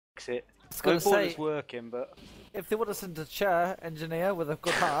fix it. was The gonna boiler's say, working, but if they would have sent a chair engineer with a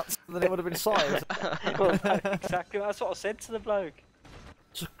good heart, then it would have been sorted. well, exactly. That's what I said to the bloke.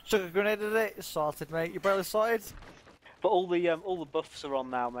 Chuck a grenade at it, it's sorted, mate. You're barely sorted. But all the buffs are on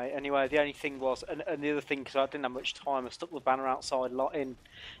now, mate. Anyway, the only thing was, and the other thing, because I didn't have much time, I stuck the banner outside a lot in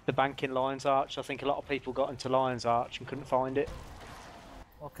the bank in Lions Arch. I think a lot of people got into Lions Arch and couldn't find it.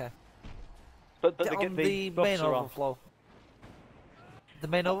 Okay. But On the buffs main are on. overflow. The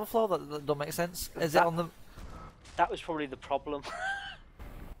main overflow? That don't make sense. Is it on the... That was probably the problem.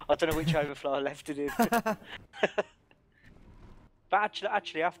 I don't know which overflow I left it in. But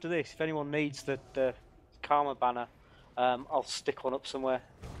actually, after this, if anyone needs the Karma banner, I'll stick one up somewhere.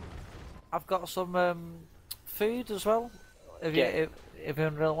 I've got some food as well. If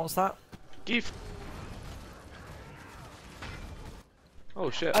anyone really wants that. Do you? Oh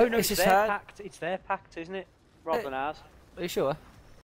shit! Oh no, It's it's his their hand. pact. It's their pact, isn't it? Rather than ours. Are you sure?